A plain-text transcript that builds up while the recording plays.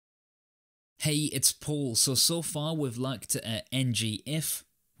Hey, it's Paul. So far we've looked at NgIf,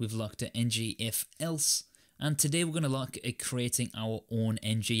 we've looked at NgIf else, and today we're going to look at creating our own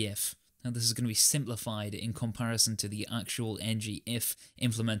NgIf. Now this is going to be simplified in comparison to the actual NgIf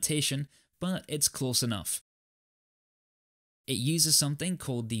implementation, but it's close enough. It uses something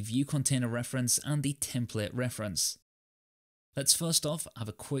called the ViewContainerRef and the TemplateRef. Let's first off have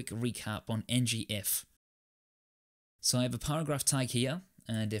a quick recap on NgIf. So I have a paragraph tag here,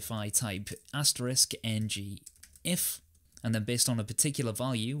 and if I type *NgIf, and then based on a particular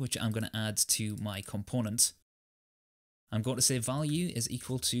value, which I'm going to add to my component, I'm going to say value is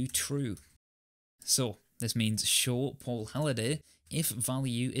equal to true. So this means show Paul Halliday if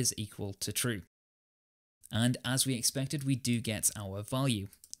value is equal to true. And as we expected, we do get our value.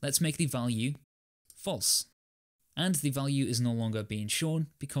 Let's make the value false. And the value is no longer being shown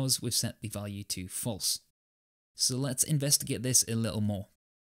because we've set the value to false. So let's investigate this a little more.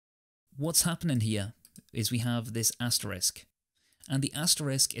 What's happening here is we have this asterisk, and the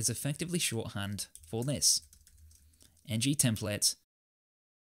asterisk is effectively shorthand for this, ngTemplate,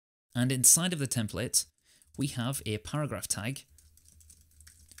 and inside of the template we have a paragraph tag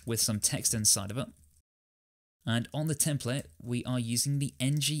with some text inside of it, and on the template we are using the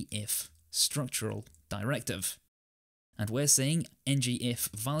NgIf structural directive, and we're saying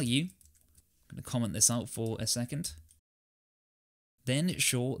NgIf value. I'm going to comment this out for a second. Then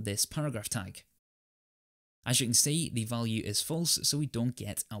show this paragraph tag. As you can see, the value is false, so we don't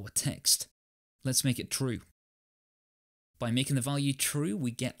get our text. Let's make it true. By making the value true, we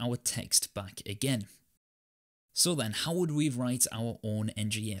get our text back again. So then, how would we write our own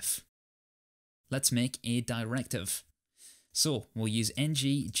NgIf? Let's make a directive. So we'll use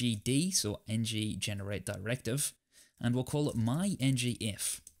ngGD, so ngGenerateDirective, and we'll call it my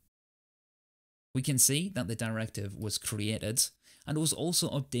NgIf. We can see that the directive was created and was also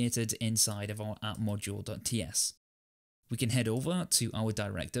updated inside of our app-module.ts. We can head over to our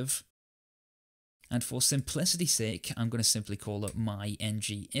directive, and for simplicity's sake, I'm going to simply call it my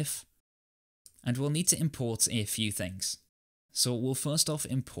NgIf, and we'll need to import a few things. So we'll first off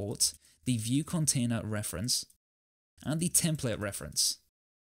import the ViewContainerRef and the TemplateRef.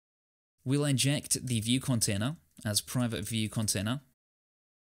 We'll inject the ViewContainer as private ViewContainer,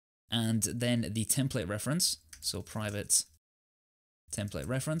 and then the TemplateRef, so private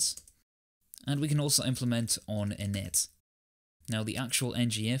TemplateRef, and we can also implement on init. Now the actual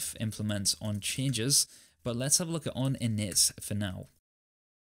NgIf implements on changes, but let's have a look at on init for now.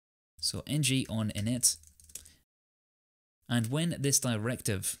 So ng on init, and when this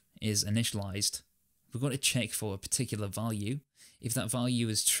directive is initialized, we're going to check for a particular value. If that value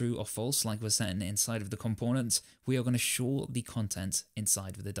is true or false, like we're setting inside of the component, we are going to show the content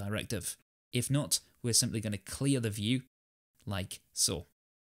inside of the directive. If not, we're simply going to clear the view, like so.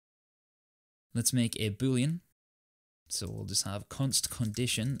 Let's make a boolean. So we'll just have const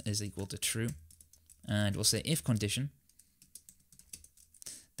condition is equal to true, and we'll say if condition.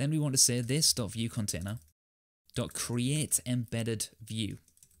 Then we want to say this.viewContainer.create embedded view.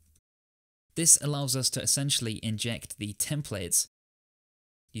 This allows us to essentially inject the templates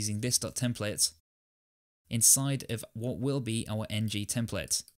using this.template inside of what will be our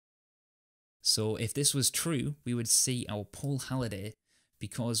ngTemplate. So if this was true, we would see our Paul Halliday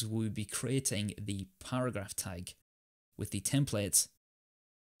because we would be creating the paragraph tag with the template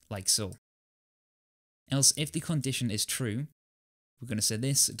like so. Else, if the condition is true, we're going to say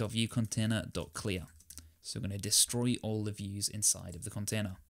this.viewContainer.clear. So we're going to destroy all the views inside of the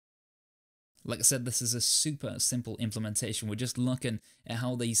container. Like I said, this is a super simple implementation. We're just looking at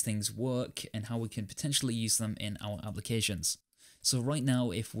how these things work and how we can potentially use them in our applications. So right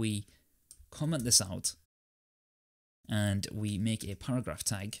now, if we comment this out and we make a paragraph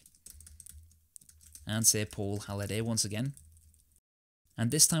tag and say Paul Halliday once again,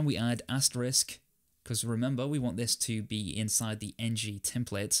 and this time we add asterisk, because remember we want this to be inside the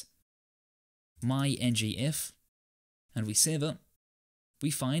ngTemplate, my NgIf, and we save it, we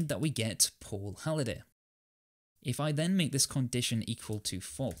find that we get Paul Halliday. If I then make this condition equal to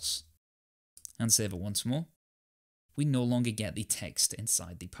false and save it once more, we no longer get the text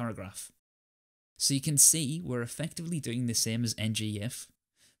inside the paragraph. So you can see we're effectively doing the same as NgIf,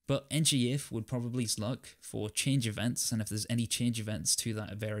 but NgIf would probably look for change events, and if there's any change events to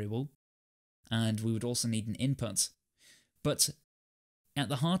that variable, and we would also need an input. But at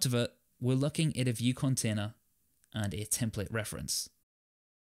the heart of it, we're looking at a view container and a template reference.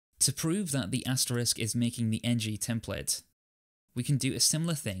 To prove that the asterisk is making the ngTemplate, we can do a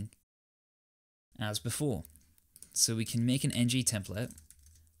similar thing as before. So we can make an ngTemplate,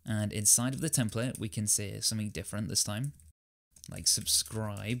 and inside of the template we can say something different this time, like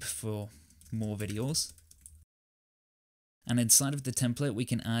subscribe for more videos. And inside of the template, we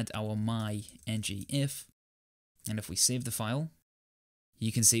can add our my NgIf. And if we save the file,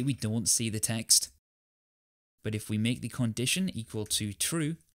 you can see we don't see the text. But if we make the condition equal to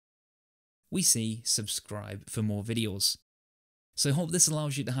true, we see subscribe for more videos. So I hope this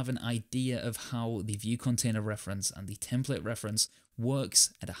allows you to have an idea of how the view container reference and the template reference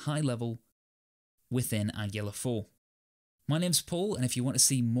works at a high level within Angular 4. My name's Paul, and if you want to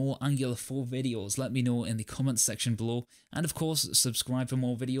see more Angular 4 videos, let me know in the comments section below. And of course, subscribe for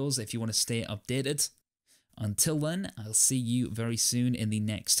more videos if you want to stay updated. Until then, I'll see you very soon in the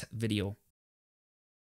next video.